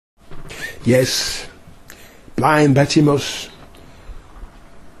Yes, blind Bartimaeus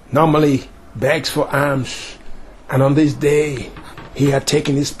normally begs for alms, and on this day he had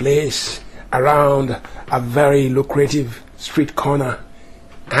taken his place around a very lucrative street corner.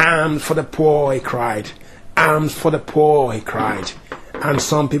 Alms for the poor, he cried. Alms for the poor, he cried. And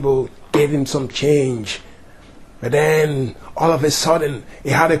some people gave him some change. But then, all of a sudden, he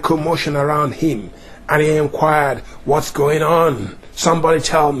had a commotion around him, and he inquired, what's going on? Somebody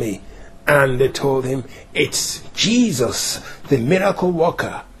tell me. And they told him, it's Jesus, the miracle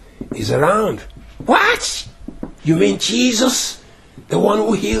worker, is around. What? You mean Jesus, the one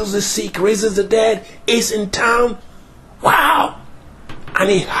who heals the sick, raises the dead, is in town? Wow! And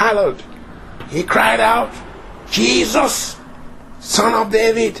he hollered, he cried out, Jesus, Son of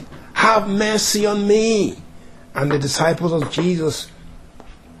David, have mercy on me. And the disciples of Jesus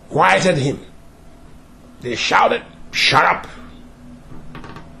quieted him. They shouted, shut up.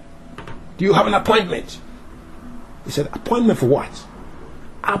 Do you have an appointment? He said, appointment for what?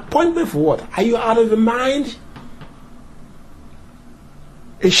 Appointment for what? Are you out of your mind?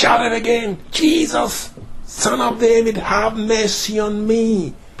 He shouted again, Jesus, Son of David, have mercy on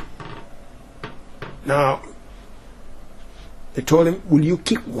me. Now, they told him, will you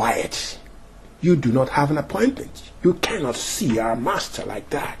keep quiet? You do not have an appointment. You cannot see our master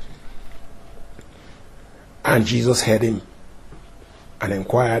like that. And Jesus heard him and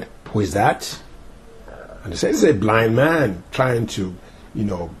inquired, who is that? And he said, it's a blind man trying to,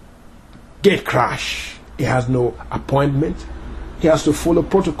 gate crash. He has no appointment. He has to follow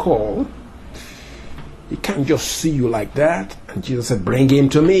protocol. He can't just see you like that. And Jesus said, bring him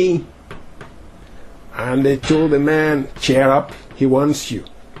to me. And they told the man, cheer up, he wants you.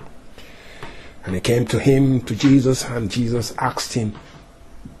 And he came to him, to Jesus, and Jesus asked him,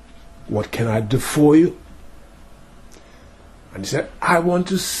 what can I do for you? And he said, I want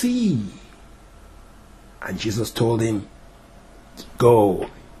to see. And Jesus told him, go,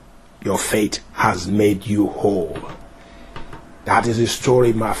 your faith has made you whole. That is the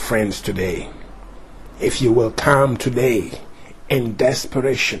story, my friends, today. If you will come today in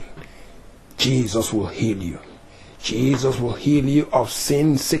desperation, Jesus will heal you. Jesus will heal you of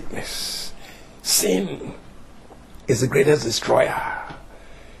sin, sickness. Sin is the greatest destroyer.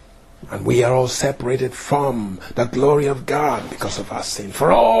 And we are all separated from the glory of God because of our sin.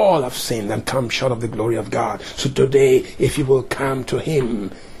 For all have sinned and come short of the glory of God. So today, if you will come to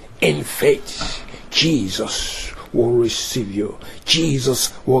Him in faith, Jesus will receive you.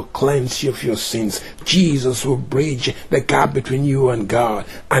 Jesus will cleanse you of your sins. Jesus will bridge the gap between you and God,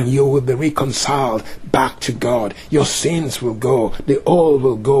 and you will be reconciled back to God. Your sins will go, the old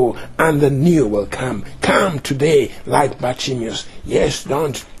will go, and the new will come. Come today like Bartimaeus. Yes,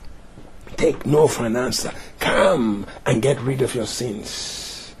 don't take no for an answer. Come and get rid of your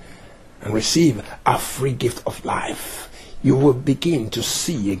sins and receive a free gift of life. You will begin to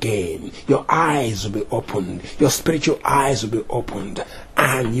see again. Your eyes will be opened. Your spiritual eyes will be opened.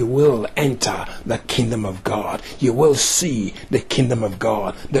 And you will enter the kingdom of God. You will see the kingdom of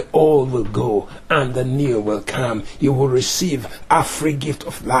God. The old will go and the new will come. You will receive a free gift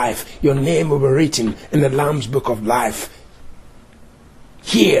of life. Your name will be written in the Lamb's book of life.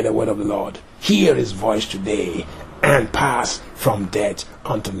 Hear the word of the Lord. Hear His voice today and pass from death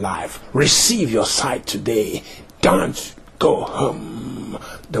unto life. Receive your sight today. Don't go home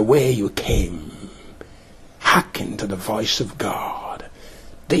the way you came. Hearken to the voice of God.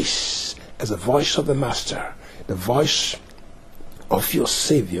 This is the voice of the Master, the voice of your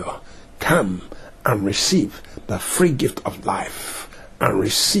Savior. Come and receive the free gift of life and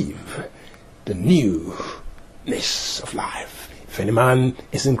receive the newness of life. If any man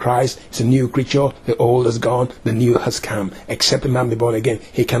is in Christ, is a new creature. The old is gone, the new has come. Except a man be born again,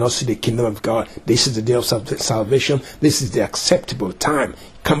 he cannot see the kingdom of God. This is the day of salvation. This is the acceptable time.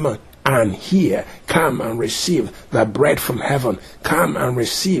 Come on and hear. Come and receive the bread from heaven. Come and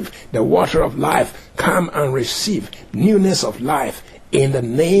receive the water of life. Come and receive newness of life. In the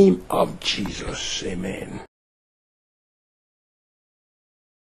name of Jesus. Amen.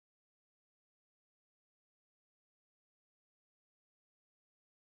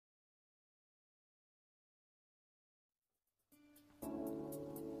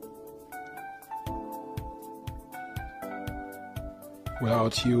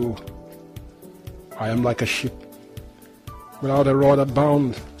 Without you, I am like a ship without a rudder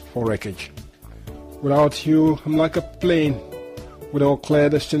bound for wreckage. Without you, I'm like a plane without clear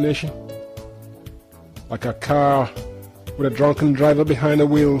destination. Like a car with a drunken driver behind the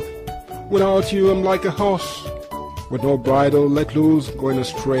wheel. Without you, I'm like a horse with no bridle, let loose, going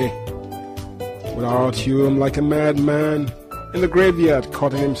astray. Without you, I'm like a madman in the graveyard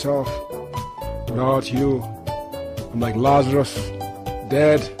cutting himself. Without you, I'm like Lazarus,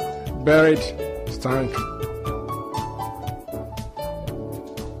 dead, buried, stank.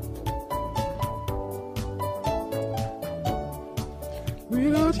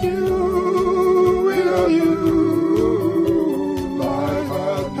 Without you, life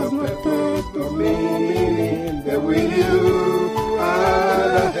has no purpose, no meaning. But with you,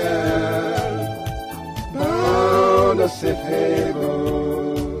 I'd have bound a safe haven.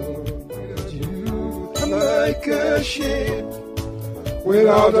 Without you, I'm like a ship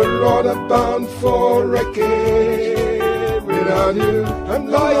without a rudder bound for wreckage. Without you, I'm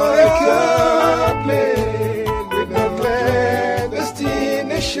like a plane with no clear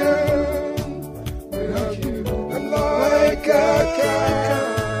destination. Without you, I'm like a car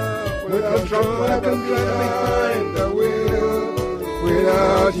with a trunk like a driver behind the wheel.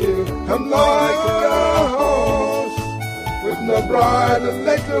 Without you, I'm like a horse with no bride and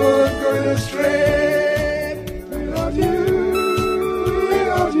leg going astray. Without you,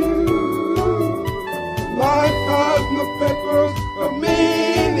 life has no purpose or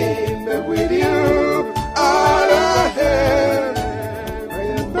meaning. But with you, out of hand, I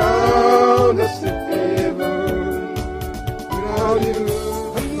am bound to see heaven. Without you,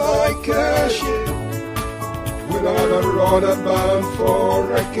 I'm like a ship without a rudder bound for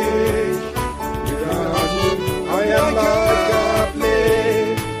wreckage. Without you, I am like a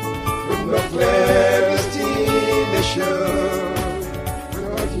plane with no clear destination.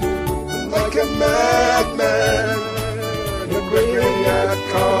 Like a madman, you bring a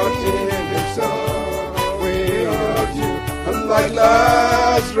caught in himself. Without you, I'm like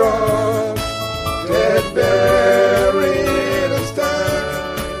Lazarus, dead, buried, and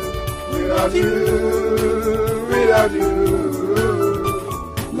stand. Without you,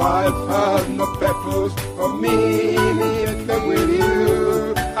 life has no purpose or meaning. But with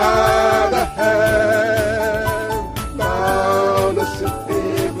you, I'd have bound a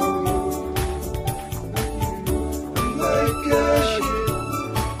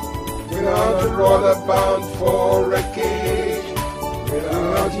without a rudder bound for wreckage.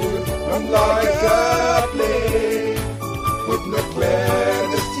 Without you, I'm like a plane with no clear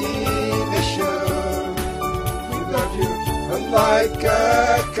destination. Without you, I'm like a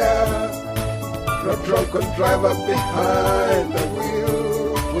car, no drunken driver behind the wheel.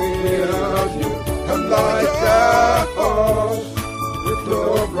 Without you, I'm like a horse with no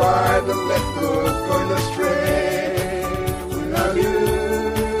bride and let loose going astray. Without you,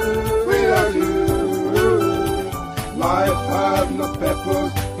 life has no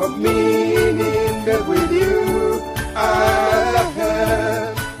purpose or meaning. But with you, I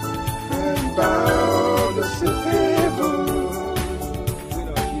have been bound to see heaven.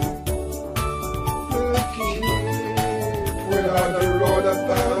 Without a rudder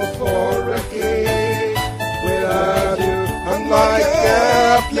bound for wreckage. Without you, I'm like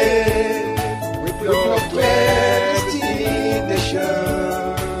a plane with no clear destination.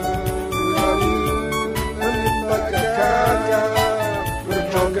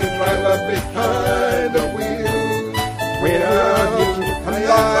 Behind the wheel. Without you, I'm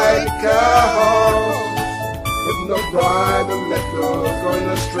like a horse with no bride and let go going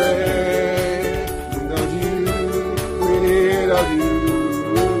astray.